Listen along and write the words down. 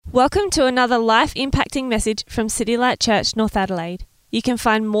Welcome to another life-impacting message from City Light Church, North Adelaide. You can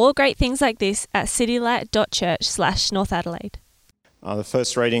find more great things like this at citylight.church/North Adelaide. The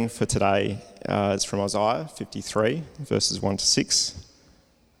first reading for today is from Isaiah 53, verses 1 to 6.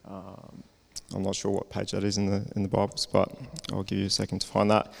 I'm not sure what page that is in the Bibles, but I'll give you a second to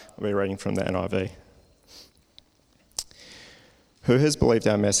find that. I'll be reading from the NIV. Who has believed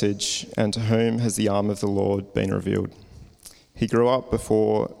our message, and to whom has the arm of the Lord been revealed? He grew up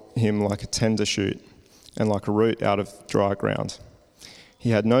before him like a tender shoot, and like a root out of dry ground.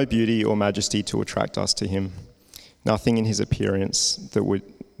 He had no beauty or majesty to attract us to him, nothing in his appearance that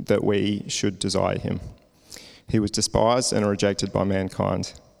we should desire him. He was despised and rejected by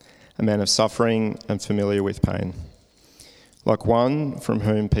mankind, a man of suffering and familiar with pain. Like one from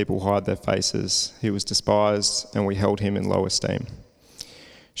whom people hide their faces, he was despised, and we held him in low esteem.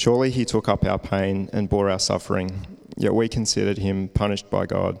 Surely he took up our pain and bore our suffering, yet we considered him punished by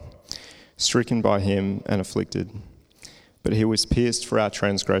God, stricken by him and afflicted. But he was pierced for our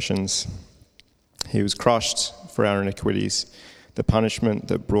transgressions. He was crushed for our iniquities. The punishment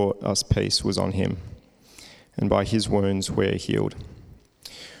that brought us peace was on him, and by his wounds we are healed.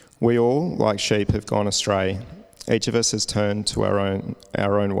 We all, like sheep, have gone astray. Each of us has turned to our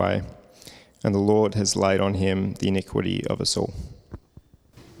own way, and the Lord has laid on him the iniquity of us all.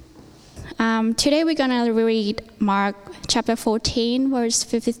 Today we're going to read Mark chapter 14, verse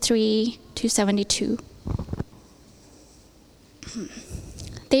 53 to 72.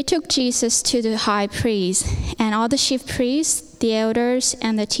 They took Jesus to the high priest, and all the chief priests, the elders,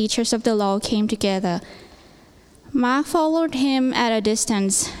 and the teachers of the law came together. Mark followed him at a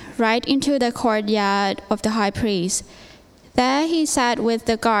distance, right into the courtyard of the high priest. There he sat with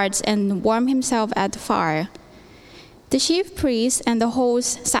the guards and warmed himself at the fire. The chief priests and the whole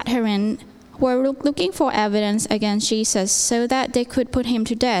Sanhedrin were looking for evidence against Jesus so that they could put him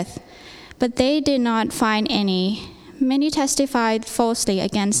to death, but they did not find any. Many testified falsely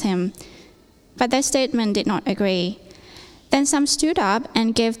against him, but their statement did not agree. Then some stood up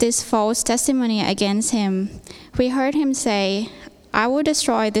and gave this false testimony against him. We heard him say, "I will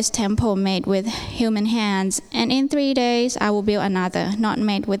destroy this temple made with human hands, and in 3 days I will build another, not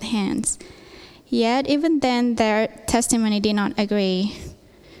made with hands." Yet even then their testimony did not agree.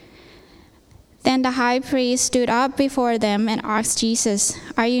 Then the high priest stood up before them and asked Jesus,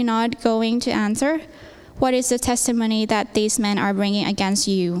 "Are you not going to answer? What is the testimony that these men are bringing against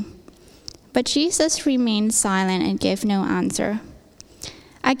you?" But Jesus remained silent and gave no answer.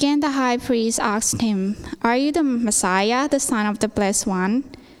 Again the high priest asked him, "Are you the Messiah, the Son of the Blessed One?"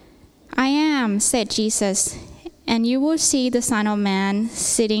 "I am," said Jesus, "and you will see the Son of Man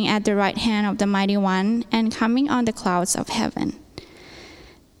sitting at the right hand of the Mighty One and coming on the clouds of heaven."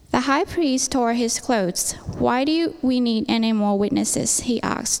 The high priest tore his clothes. "Why do we need any more witnesses?" he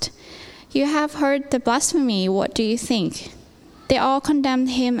asked. "You have heard the blasphemy. What do you think?" They all condemned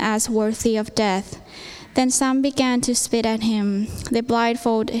him as worthy of death. Then some began to spit at him. They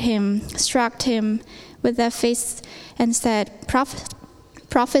blindfolded him, struck him with their fists, and said,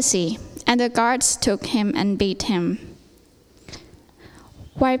 "Prophesy." And the guards took him and beat him.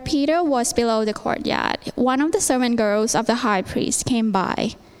 While Peter was below the courtyard, one of the servant girls of the high priest came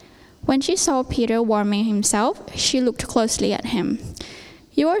by. When she saw Peter warming himself, she looked closely at him.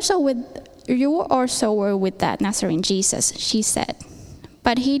 You also were with that Nazarene Jesus," she said.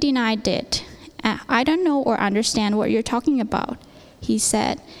 But he denied it. "I don't know or understand what you're talking about," he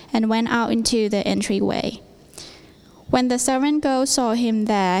said, and went out into the entryway. When the servant girl saw him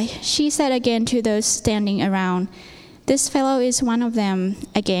there, she said again to those standing around, "This fellow is one of them."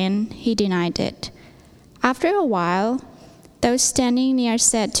 Again, he denied it. After a while, those standing near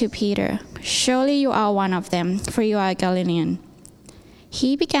said to Peter, "Surely you are one of them, for you are a Galilean."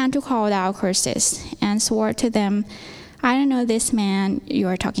 He began to call out curses and swore to them, "I don't know this man you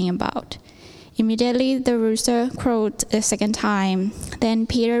are talking about." Immediately the rooster crowed a second time. Then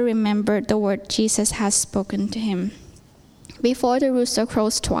Peter remembered the word Jesus had spoken to him. "Before the rooster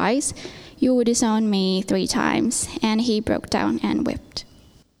crows twice, you will disown me 3 times." And he broke down and wept.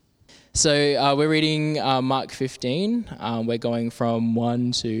 So we're reading Mark 15. We're going from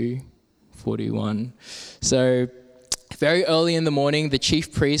 1 to 41. So very early in the morning, the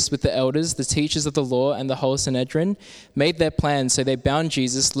chief priests with the elders, the teachers of the law, and the whole Sanhedrin made their plans. So they bound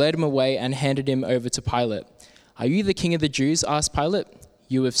Jesus, led him away, and handed him over to Pilate. "Are you the king of the Jews?" asked Pilate.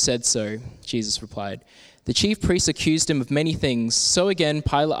 "You have said so," Jesus replied. The chief priests accused him of many things. So again,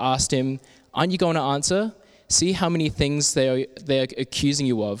 Pilate asked him, "Aren't you going to answer? See how many things they are accusing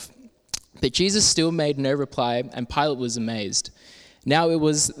you of." But Jesus still made no reply, and Pilate was amazed. Now it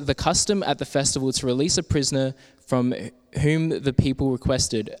was the custom at the festival to release a prisoner from whom the people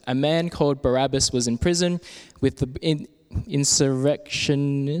requested. A man called Barabbas was in prison with the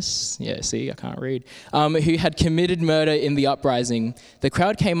insurrectionists, who had committed murder in the uprising. The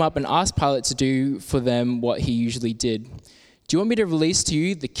crowd came up and asked Pilate to do for them what he usually did. "Do you want me to release to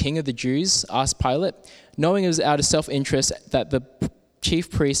you the king of the Jews?" asked Pilate, knowing it was out of self-interest that the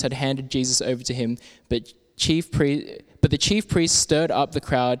chief priests had handed Jesus over to him, but the chief priests stirred up the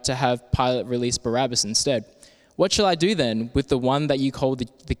crowd to have Pilate release Barabbas instead. "What shall I do then with the one that you call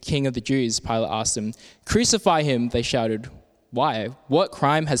the king of the Jews?" Pilate asked them. "Crucify him," they shouted. "Why? What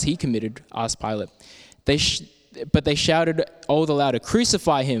crime has he committed?" asked Pilate. But they shouted all the louder,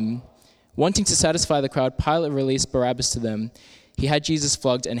 "Crucify him." Wanting to satisfy the crowd, Pilate released Barabbas to them. He had Jesus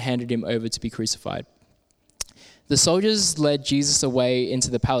flogged and handed him over to be crucified. The soldiers led Jesus away into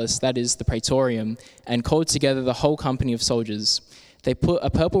the palace, that is, the praetorium, and called together the whole company of soldiers. They put a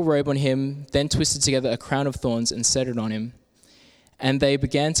purple robe on him, then twisted together a crown of thorns and set it on him. And they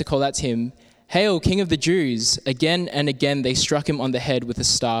began to call out to him, "Hail, King of the Jews!" Again and again they struck him on the head with a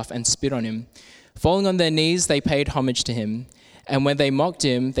staff and spit on him. Falling on their knees, they paid homage to him. And when they mocked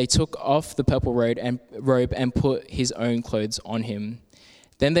him, they took off the purple robe and put his own clothes on him.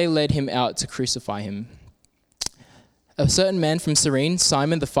 Then they led him out to crucify him. A certain man from Cyrene,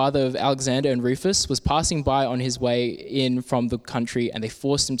 Simon, the father of Alexander and Rufus, was passing by on his way in from the country, and they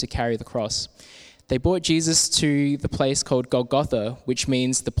forced him to carry the cross. They brought Jesus to the place called Golgotha, which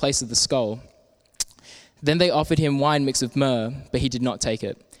means the place of the skull. Then they offered him wine mixed with myrrh, but he did not take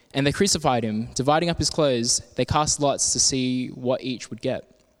it. And they crucified him. Dividing up his clothes, they cast lots to see what each would get.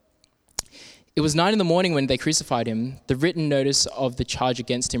 It was 9 a.m. when they crucified him. The written notice of the charge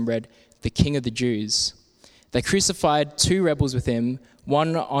against him read, "The King of the Jews." They crucified 2 rebels with him,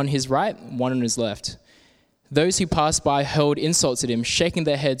 one on his right, one on his left. Those who passed by hurled insults at him, shaking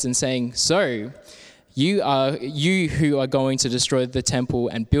their heads and saying, "So, you who are going to destroy the temple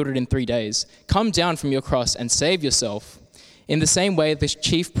and build it in 3 days, come down from your cross and save yourself." In the same way, the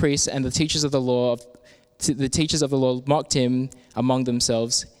chief priests and the teachers of the law mocked him among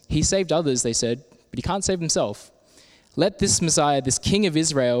themselves. "He saved others," they said, "but he can't save himself. Let this Messiah, this King of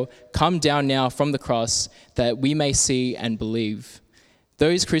Israel, come down now from the cross, that we may see and believe."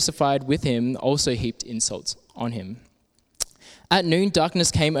 Those crucified with him also heaped insults on him. At noon,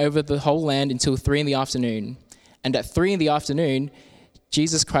 darkness came over the whole land until 3 p.m. And at 3 p.m,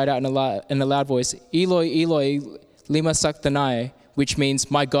 Jesus cried out in a loud voice, "Eloi, Eloi, lema sabachthani," which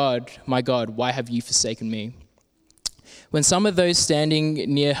means, my God, why have you forsaken me?" When some of those standing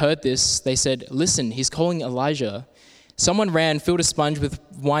near heard this, they said, "Listen, he's calling Elijah." Someone ran, filled a sponge with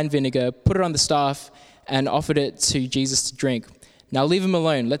wine vinegar, put it on the staff, and offered it to Jesus to drink. "Now leave him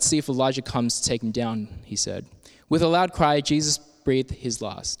alone. Let's see if Elijah comes to take him down," he said. With a loud cry, Jesus breathed his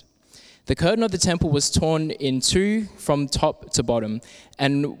last. The curtain of the temple was torn in 2 from top to bottom.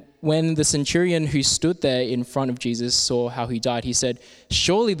 And when the centurion who stood there in front of Jesus saw how he died, he said,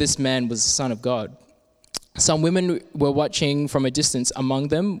 "Surely this man was the Son of God." Some women were watching from a distance. Among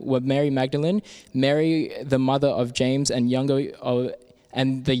them were Mary Magdalene, Mary the mother of James and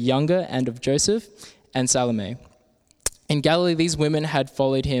the younger and of Joseph, and Salome. In Galilee, these women had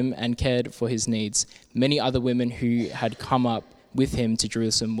followed him and cared for his needs. Many other women who had come up with him to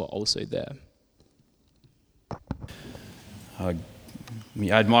Jerusalem were also there. Let me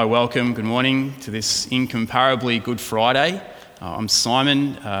add my welcome. Good morning to this incomparably Good Friday. I'm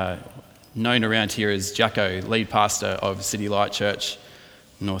Simon, known around here as Jacko, lead pastor of City Light Church,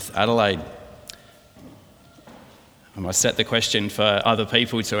 North Adelaide. I set the question for other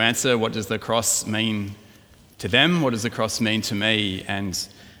people to answer. What does the cross mean to them? What does the cross mean to me? And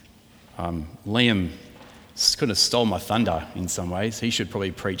Liam kind of stole my thunder in some ways. He should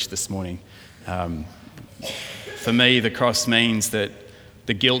probably preach this morning. For me, the cross means that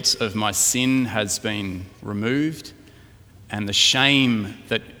the guilt of my sin has been removed, and the shame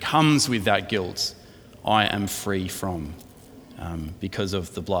that comes with that guilt, I am free from because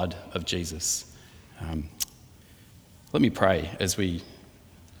of the blood of Jesus. Let me pray as we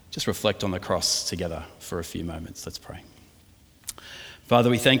just reflect on the cross together for a few moments. Let's pray. Father,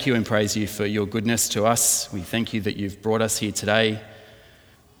 we thank you and praise you for your goodness to us. We thank you that you've brought us here today.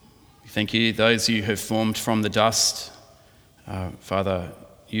 We thank you, those you have formed from the dust. Father,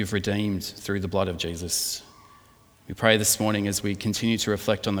 you've redeemed through the blood of Jesus. We pray this morning as we continue to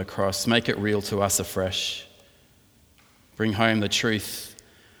reflect on the cross, make it real to us afresh. Bring home the truth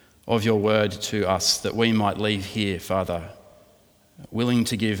of your word to us, that we might leave here, Father, willing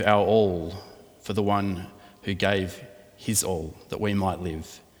to give our all for the one who gave his all, that we might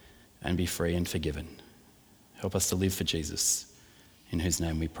live and be free and forgiven. Help us to live for Jesus, in whose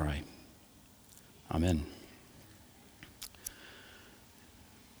name we pray. Amen.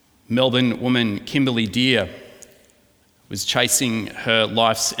 Melbourne woman Kimberly Deer was chasing her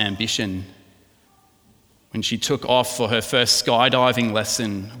life's ambition when she took off for her first skydiving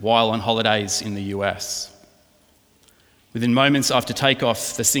lesson while on holidays in the US. Within moments after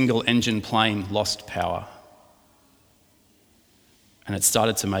takeoff, the single-engine plane lost power, and it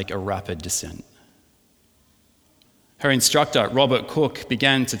started to make a rapid descent. Her instructor, Robert Cook,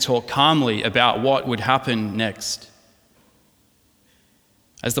 began to talk calmly about what would happen next.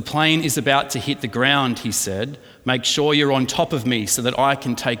 As the plane is about to hit the ground, he said, make sure you're on top of me so that I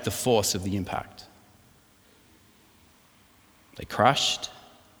can take the force of the impact. They crashed.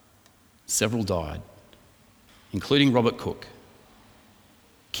 Several died, including Robert Cook.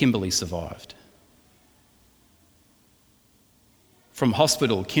 Kimberly survived. From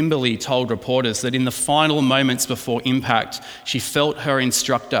hospital, Kimberly told reporters that in the final moments before impact, she felt her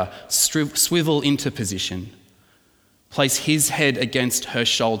instructor swivel into position, place his head against her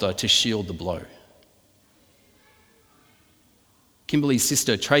shoulder to shield the blow. Kimberly's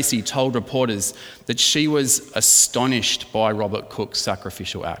sister, Tracy, told reporters that she was astonished by Robert Cook's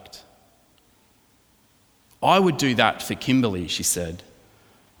sacrificial act. I would do that for Kimberly, she said,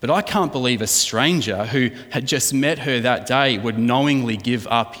 but I can't believe a stranger who had just met her that day would knowingly give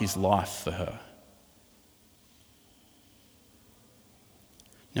up his life for her.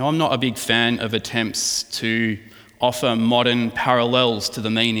 Now, I'm not a big fan of attempts to offer modern parallels to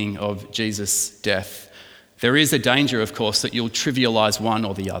the meaning of Jesus' death. There is a danger, of course, that you'll trivialise one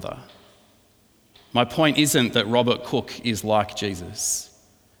or the other. My point isn't that Robert Cook is like Jesus.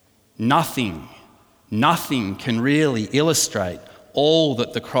 Nothing can really illustrate all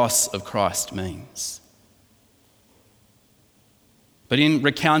that the cross of Christ means. But in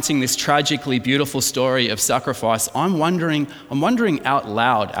recounting this tragically beautiful story of sacrifice, I'm wondering out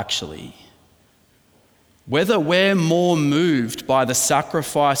loud, actually, whether we're more moved by the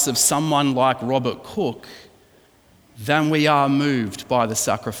sacrifice of someone like Robert Cook than we are moved by the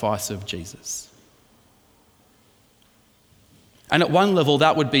sacrifice of Jesus. And at one level,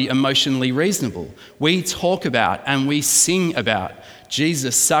 that would be emotionally reasonable. We talk about and we sing about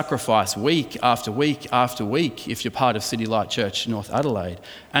Jesus' sacrifice week after week after week if you're part of City Light Church North Adelaide,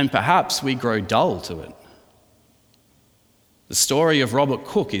 and perhaps we grow dull to it. The story of Robert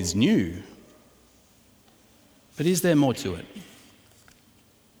Cook is new, but is there more to it?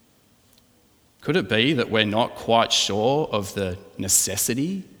 Could it be that we're not quite sure of the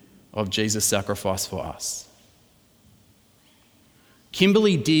necessity of Jesus' sacrifice for us?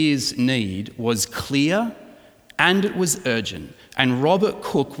 Kimberly Deer's need was clear and it was urgent, and Robert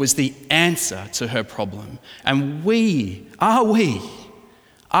Cook was the answer to her problem. And are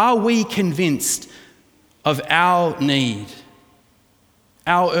we convinced of our need,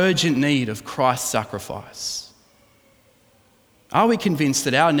 our urgent need of Christ's sacrifice? Are we convinced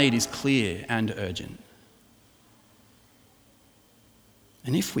that our need is clear and urgent?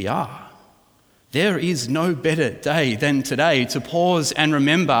 And if we are, there is no better day than today to pause and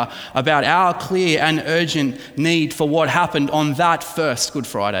remember about our clear and urgent need for what happened on that first Good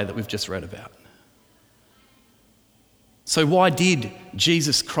Friday that we've just read about. So why did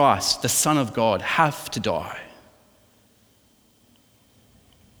Jesus Christ, the Son of God, have to die?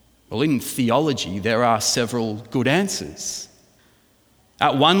 Well, in theology, there are several good answers.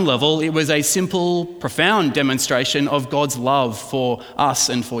 At one level, it was a simple, profound demonstration of God's love for us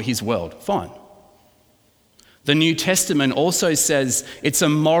and for his world. Fine. The New Testament also says it's a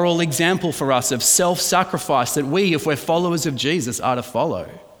moral example for us of self-sacrifice that we, if we're followers of Jesus, are to follow.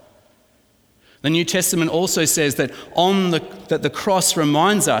 The New Testament also says that that the cross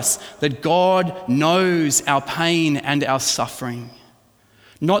reminds us that God knows our pain and our suffering.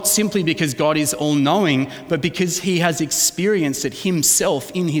 Not simply because God is all-knowing, but because he has experienced it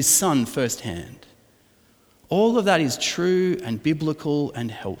himself in his Son firsthand. All of that is true and biblical and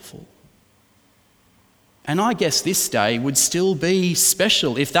helpful. And I guess this day would still be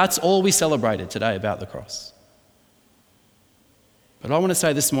special if that's all we celebrated today about the cross. But I want to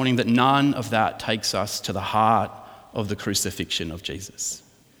say this morning that none of that takes us to the heart of the crucifixion of Jesus.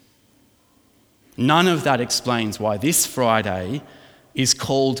 None of that explains why this Friday is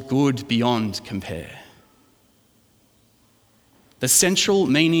called good beyond compare. The central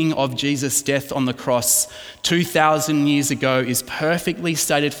meaning of Jesus' death on the cross 2,000 years ago is perfectly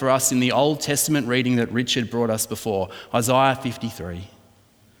stated for us in the Old Testament reading that Richard brought us before, Isaiah 53.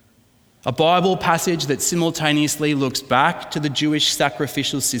 A Bible passage that simultaneously looks back to the Jewish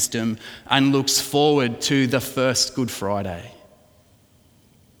sacrificial system and looks forward to the first Good Friday.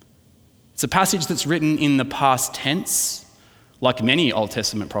 It's a passage that's written in the past tense, like many Old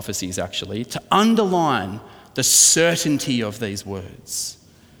Testament prophecies actually, to underline the certainty of these words.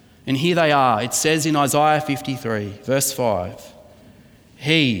 And here they are. It says in Isaiah 53, verse 5,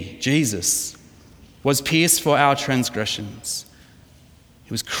 He, Jesus, was pierced for our transgressions.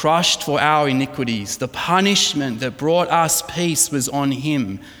 He was crushed for our iniquities. The punishment that brought us peace was on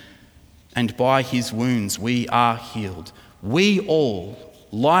him, and by his wounds we are healed. We all,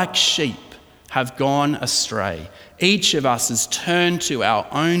 like sheep, have gone astray. Each of us has turned to our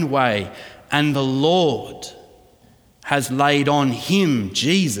own way, and the Lord has laid on him,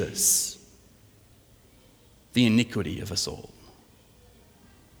 Jesus, the iniquity of us all.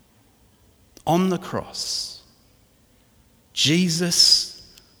 On the cross, Jesus,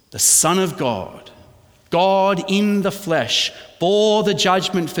 the Son of God, God in the flesh, bore the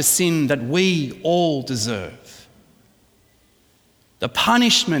judgment for sin that we all deserve. The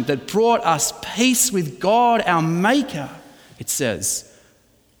punishment that brought us peace with God, our Maker, it says,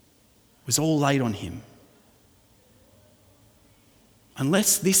 was all laid on him.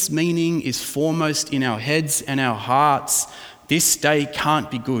 Unless this meaning is foremost in our heads and our hearts, this day can't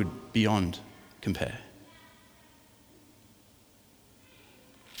be good beyond compare.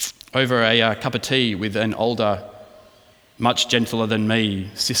 Over a cup of tea with an older, much gentler than me,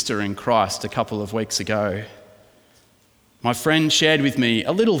 sister in Christ a couple of weeks ago, my friend shared with me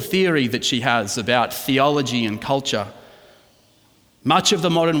a little theory that she has about theology and culture. Much of the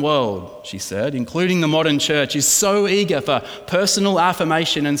modern world, she said, including the modern church, is so eager for personal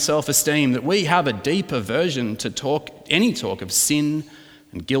affirmation and self-esteem that we have a deep aversion to any talk of sin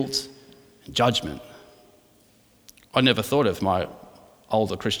and guilt and judgment. I never thought of my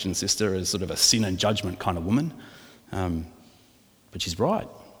older Christian sister as sort of a sin and judgment kind of woman, but she's right.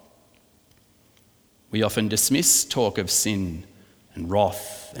 We often dismiss talk of sin and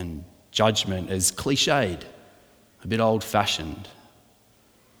wrath and judgment as cliched, a bit old-fashioned,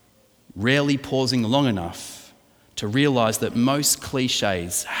 rarely pausing long enough to realise that most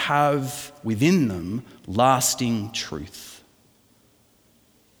cliches have within them lasting truth.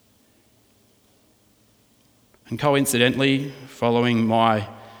 And coincidentally, following my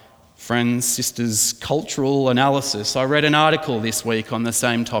friend's sister's cultural analysis, I read an article this week on the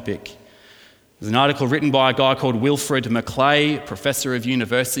same topic. There's an article written by a guy called Wilfred McClay, professor of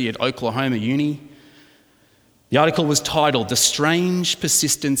university at Oklahoma Uni. The article was titled "The Strange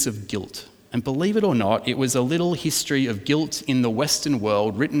Persistence of Guilt." And believe it or not, it was a little history of guilt in the Western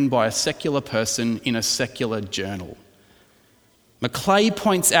world written by a secular person in a secular journal. McClay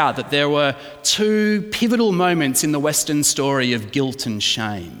points out that there were two pivotal moments in the Western story of guilt and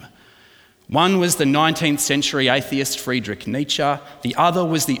shame. One was the 19th century atheist Friedrich Nietzsche. The other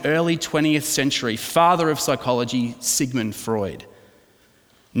was the early 20th century father of psychology, Sigmund Freud.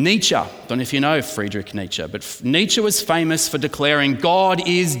 Nietzsche, I don't know if you know Friedrich Nietzsche, but Nietzsche was famous for declaring God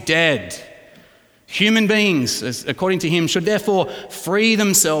is dead. Human beings, according to him, should therefore free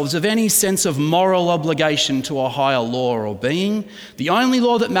themselves of any sense of moral obligation to a higher law or being. The only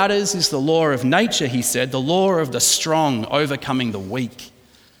law that matters is the law of nature, he said, the law of the strong overcoming the weak.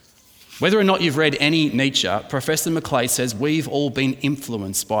 Whether or not you've read any Nietzsche, Professor McClay says we've all been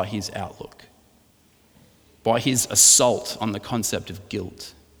influenced by his outlook, by his assault on the concept of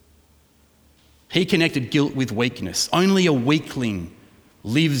guilt. He connected guilt with weakness. Only a weakling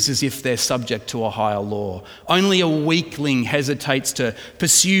lives as if they're subject to a higher law. Only a weakling hesitates to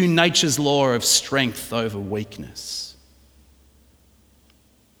pursue nature's law of strength over weakness.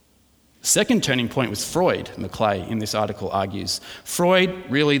 The second turning point was Freud, McClay in this article argues. Freud,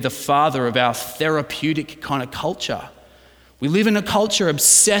 really the father of our therapeutic kind of culture. We live in a culture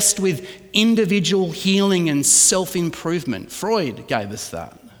obsessed with individual healing and self-improvement. Freud gave us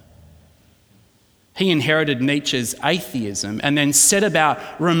that. He inherited Nietzsche's atheism and then set about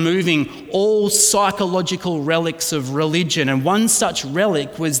removing all psychological relics of religion. And one such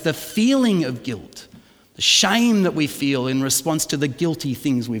relic was the feeling of guilt, the shame that we feel in response to the guilty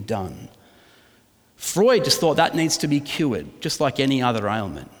things we've done. Freud just thought that needs to be cured, just like any other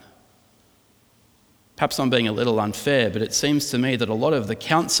ailment. Perhaps I'm being a little unfair, but it seems to me that a lot of the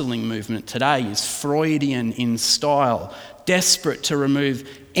counselling movement today is Freudian in style, desperate to remove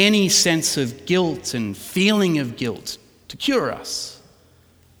any sense of guilt and feeling of guilt to cure us.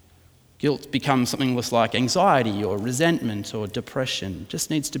 Guilt becomes something less like anxiety or resentment or depression,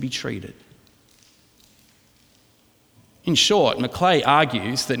 just needs to be treated. In short, McClay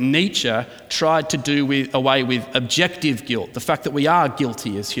argues that Nietzsche tried to do away with objective guilt, the fact that we are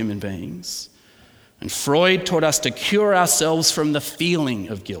guilty as human beings. And Freud taught us to cure ourselves from the feeling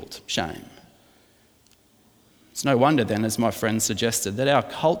of guilt, shame. It's no wonder then, as my friend suggested, that our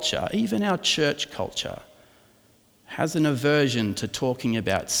culture, even our church culture, has an aversion to talking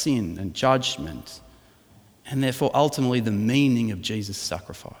about sin and judgment and therefore ultimately the meaning of Jesus'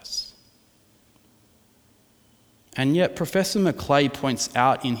 sacrifice. And yet Professor Macleay points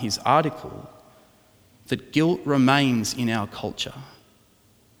out in his article that guilt remains in our culture,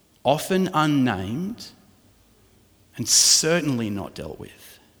 often unnamed and certainly not dealt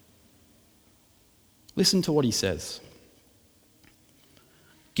with. Listen to what he says.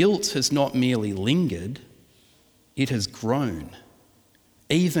 Guilt has not merely lingered, it has grown,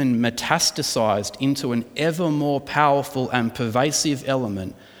 even metastasized into an ever more powerful and pervasive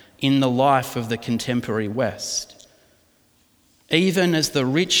element in the life of the contemporary West. Even as the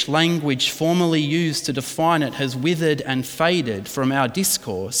rich language formerly used to define it has withered and faded from our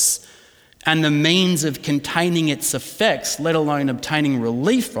discourse, and the means of containing its effects, let alone obtaining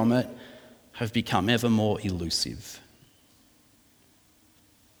relief from it, have become ever more elusive.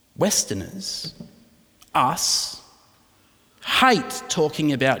 Westerners, us, hate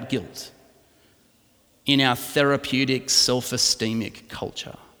talking about guilt in our therapeutic, self-esteemic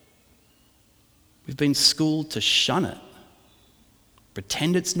culture. We've been schooled to shun it,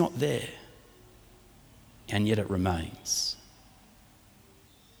 pretend it's not there, and yet it remains.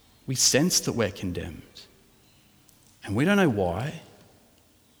 We sense that we're condemned, and we don't know why,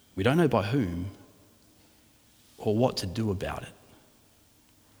 we don't know by whom, or what to do about it.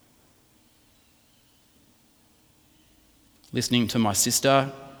 Listening to my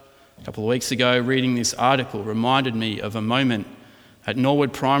sister a couple of weeks ago, reading this article reminded me of a moment at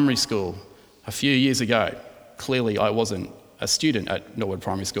Norwood Primary School a few years ago. Clearly, I wasn't a student at Norwood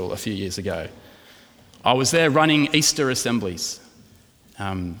Primary School a few years ago. I was there running Easter assemblies.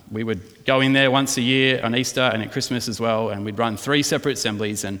 We would go in there once a year on Easter and at Christmas as well, and we'd run 3 separate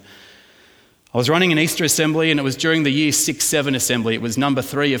assemblies. And I was running an Easter assembly, and it was during the year 6-7 assembly. It was number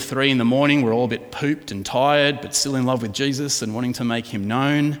 3 of 3 in the morning. We're all a bit pooped and tired, but still in love with Jesus and wanting to make him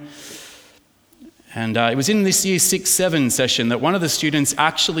known. And it was in this year 6-7 session that one of the students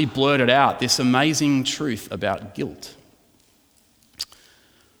actually blurted out this amazing truth about guilt.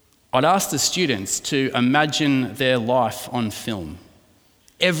 I'd asked the students to imagine their life on film.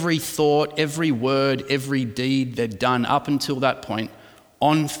 Every thought, every word, every deed they'd done up until that point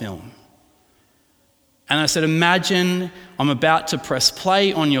on film. And I said, imagine I'm about to press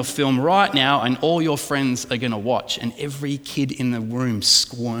play on your film right now and all your friends are going to watch. And every kid in the room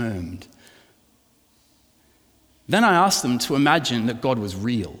squirmed. Then I asked them to imagine that God was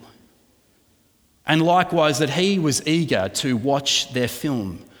real. And likewise that he was eager to watch their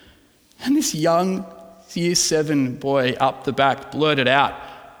film. And this young year 7 boy up the back blurted out,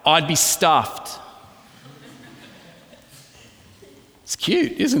 I'd be stuffed. It's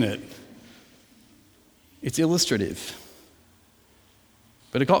cute, isn't it? It's illustrative.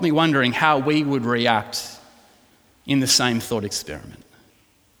 But it got me wondering how we would react in the same thought experiment.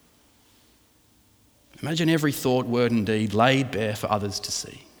 Imagine every thought, word and deed laid bare for others to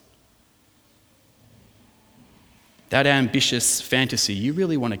see. That ambitious fantasy you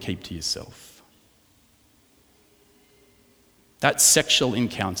really want to keep to yourself. That sexual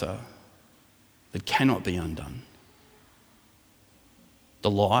encounter that cannot be undone.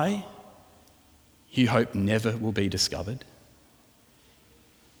 The lie you hope never will be discovered.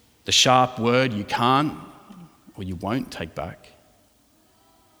 The sharp word you can't or you won't take back.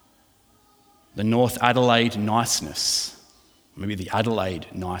 The North Adelaide niceness, maybe the Adelaide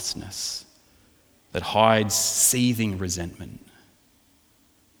niceness, that hides seething resentment.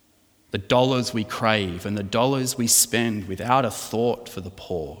 The dollars we crave and the dollars we spend without a thought for the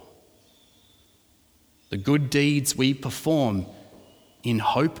poor. The good deeds we perform in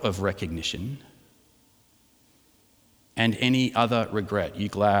hope of recognition. And any other regret you're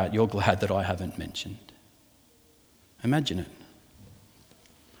glad that I haven't mentioned. Imagine it.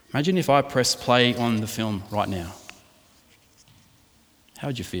 Imagine if I press play on the film right now. How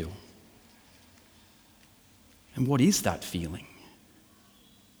would you feel? And what is that feeling?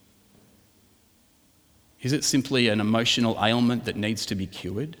 Is it simply an emotional ailment that needs to be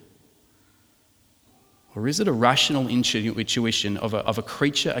cured? Or is it a rational intuition of a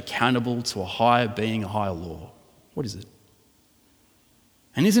creature accountable to a higher being, a higher law? What is it?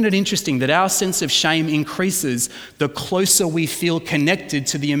 And isn't it interesting that our sense of shame increases the closer we feel connected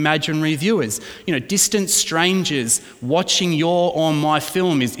to the imaginary viewers? You know, distant strangers watching your or my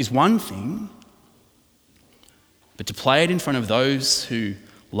film is one thing, but to play it in front of those who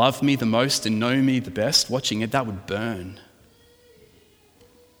love me the most and know me the best, watching it, that would burn.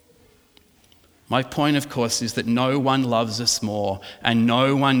 My point, of course, is that no one loves us more and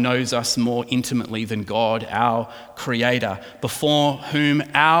no one knows us more intimately than God, our Creator, before whom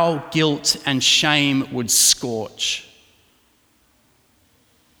our guilt and shame would scorch.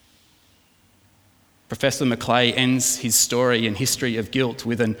 Professor Maclay ends his story and history of guilt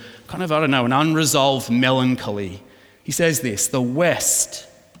with an unresolved melancholy. He says this: the West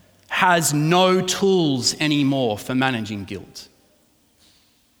has no tools anymore for managing guilt.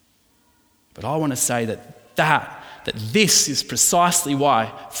 But I want to say that this is precisely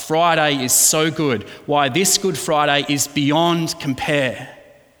why Friday is so good, why this Good Friday is beyond compare.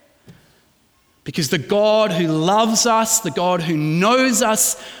 Because the God who loves us, the God who knows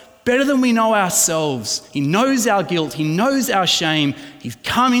us better than we know ourselves, he knows our guilt, he knows our shame, he's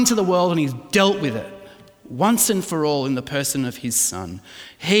come into the world and he's dealt with it once and for all in the person of his Son.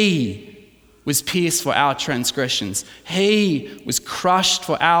 He was pierced for our transgressions. He was crushed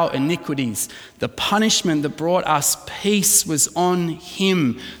for our iniquities. The punishment that brought us peace was on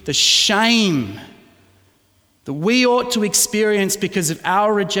him. The shame that we ought to experience because of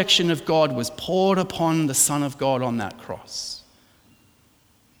our rejection of God was poured upon the Son of God on that cross.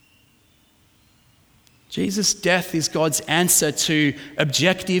 Jesus' death is God's answer to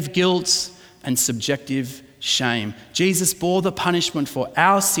objective guilt and subjective shame. Jesus bore the punishment for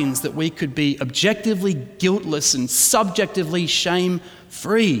our sins that we could be objectively guiltless and subjectively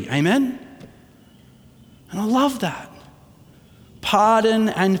shame-free. Amen? And I love that. Pardon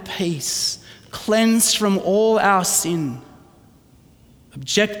and peace, cleansed from all our sin.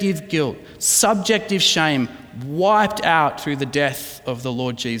 Objective guilt, subjective shame, wiped out through the death of the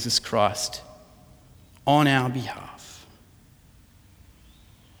Lord Jesus Christ on our behalf.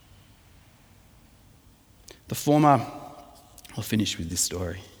 I'll finish with this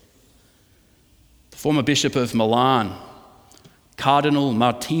story. The former Bishop of Milan, Cardinal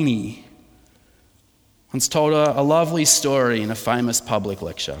Martini, once told a lovely story in a famous public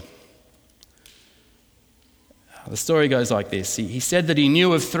lecture. The story goes like this. He said that he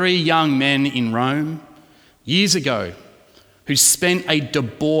knew of 3 young men in Rome years ago who spent a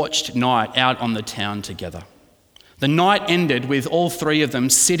debauched night out on the town together. The night ended with all 3 of them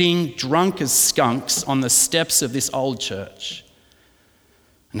sitting drunk as skunks on the steps of this old church.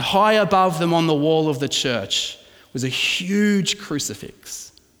 And high above them on the wall of the church was a huge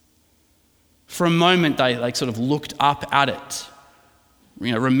crucifix. For a moment they sort of looked up at it,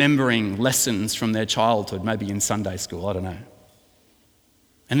 remembering lessons from their childhood, maybe in Sunday school, I don't know.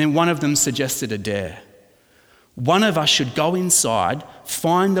 And then one of them suggested a dare. One of us should go inside,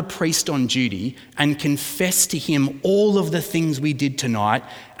 find the priest on duty, and confess to him all of the things we did tonight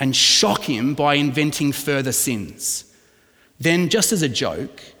and shock him by inventing further sins. Then, just as a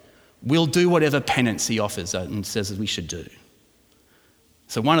joke, we'll do whatever penance he offers and says we should do.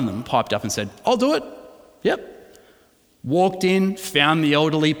 So one of them piped up and said, "I'll do it." Yep. Walked in, found the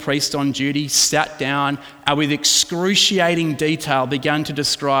elderly priest on duty, sat down, and with excruciating detail began to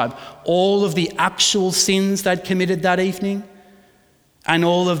describe all of the actual sins they'd committed that evening and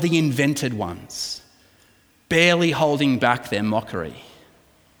all of the invented ones, barely holding back their mockery.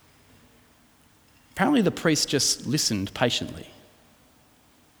 Apparently the priest just listened patiently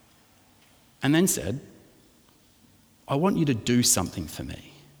and then said, "I want you to do something for me.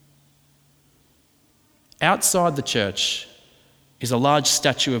 Outside the church is a large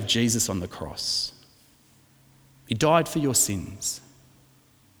statue of Jesus on the cross. He died for your sins.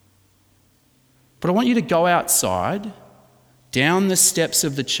 But I want you to go outside, down the steps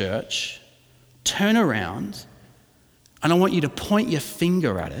of the church, turn around, and I want you to point your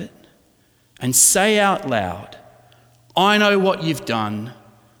finger at it and say out loud, 'I know what you've done,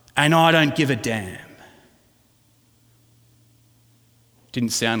 and I don't give a damn.'"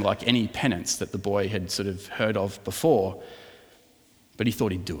 Didn't sound like any penance that the boy had sort of heard of before, but he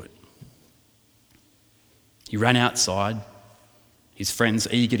thought he'd do it. He ran outside, his friends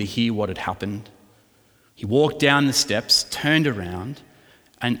eager to hear what had happened. He walked down the steps, turned around,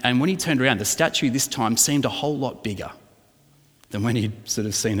 and when he turned around, the statue this time seemed a whole lot bigger than when he'd sort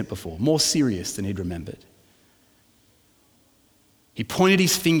of seen it before, more serious than he'd remembered. He pointed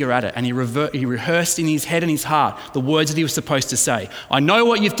his finger at it and he rehearsed in his head and his heart the words that he was supposed to say. "I know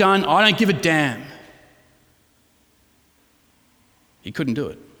what you've done, I don't give a damn." He couldn't do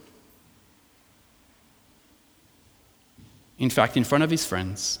it. In fact, in front of his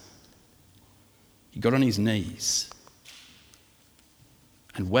friends, he got on his knees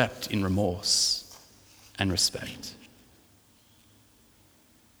and wept in remorse and respect.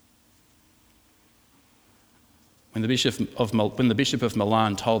 When the Bishop of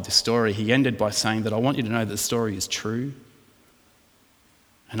Milan told this story, he ended by saying that, "I want you to know that the story is true.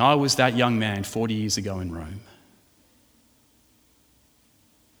 And I was that young man 40 years ago in Rome.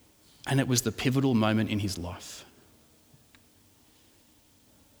 And it was the pivotal moment in his life."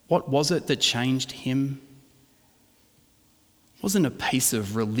 What was it that changed him? It wasn't a piece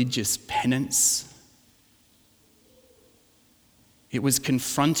of religious penance It was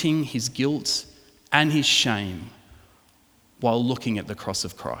confronting his guilt and his shame while looking at the cross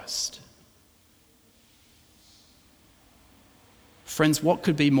of Christ. Friends, what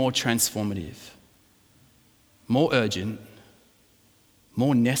could be more transformative, more urgent,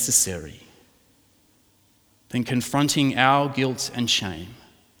 more necessary than confronting our guilt and shame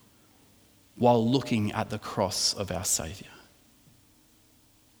while looking at the cross of our Saviour?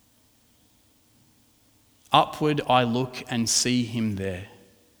 Upward I look and see him there,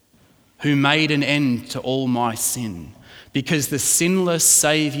 who made an end to all my sin. Because the sinless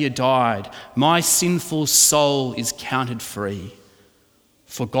Saviour died, my sinful soul is counted free.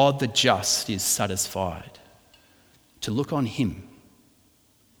 For God the just is satisfied to look on him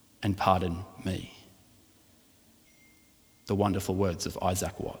and pardon me. The wonderful words of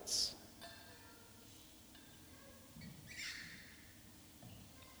Isaac Watts.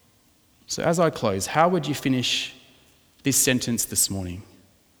 So as I close, how would you finish this sentence this morning?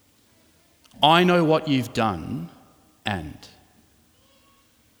 I know what you've done, and.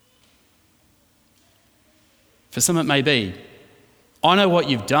 For some it may be, I know what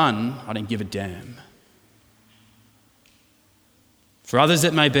you've done, I don't give a damn. For others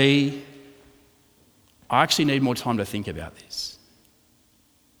it may be, I actually need more time to think about this.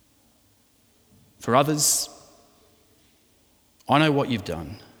 For others, I know what you've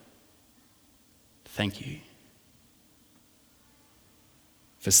done. Thank you.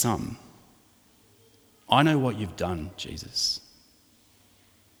 For some, I know what you've done, Jesus,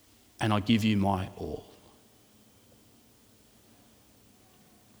 and I give you my all.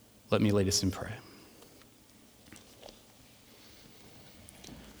 Let me lead us in prayer.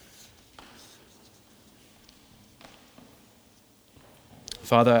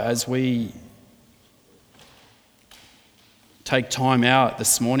 Father, as we take time out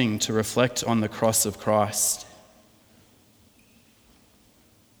this morning to reflect on the cross of Christ,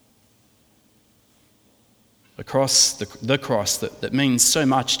 the cross that means so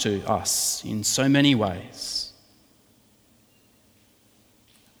much to us in so many ways.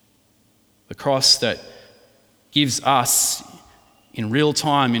 The cross that gives us in real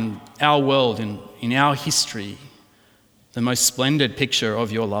time, in our world, in our history, the most splendid picture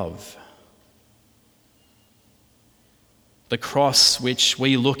of your love. The cross which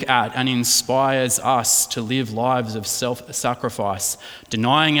we look at and inspires us to live lives of self-sacrifice,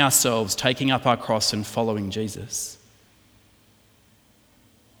 denying ourselves, taking up our cross and following Jesus.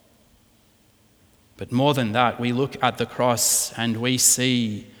 But more than that, we look at the cross and we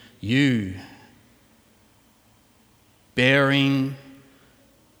see you bearing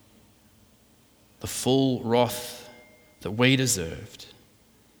the full wrath that we deserved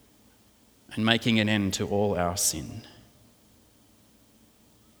and making an end to all our sin.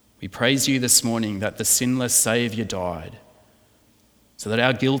 We praise you this morning that the sinless Saviour died so that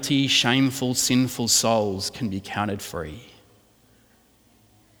our guilty, shameful, sinful souls can be counted free.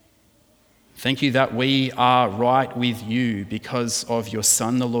 Thank you that we are right with you because of your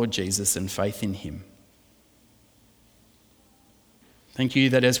Son, the Lord Jesus, and faith in him. Thank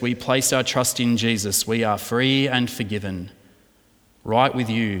you that as we place our trust in Jesus, we are free and forgiven, right with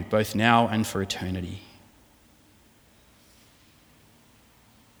you, both now and for eternity.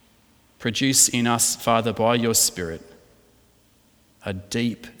 Produce in us, Father, by your Spirit, a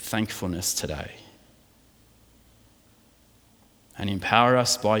deep thankfulness today. And empower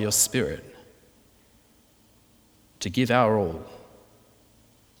us by your Spirit to give our all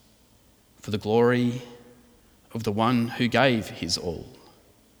for the glory of the one who gave his all,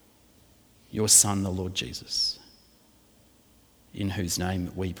 your Son, the Lord Jesus, in whose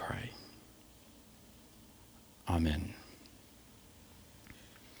name we pray. Amen.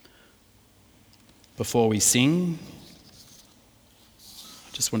 Before we sing,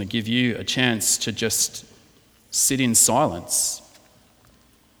 I just want to give you a chance to just sit in silence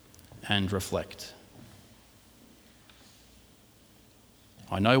and reflect.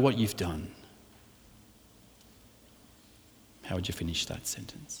 I know what you've done. How would you finish that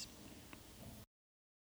sentence?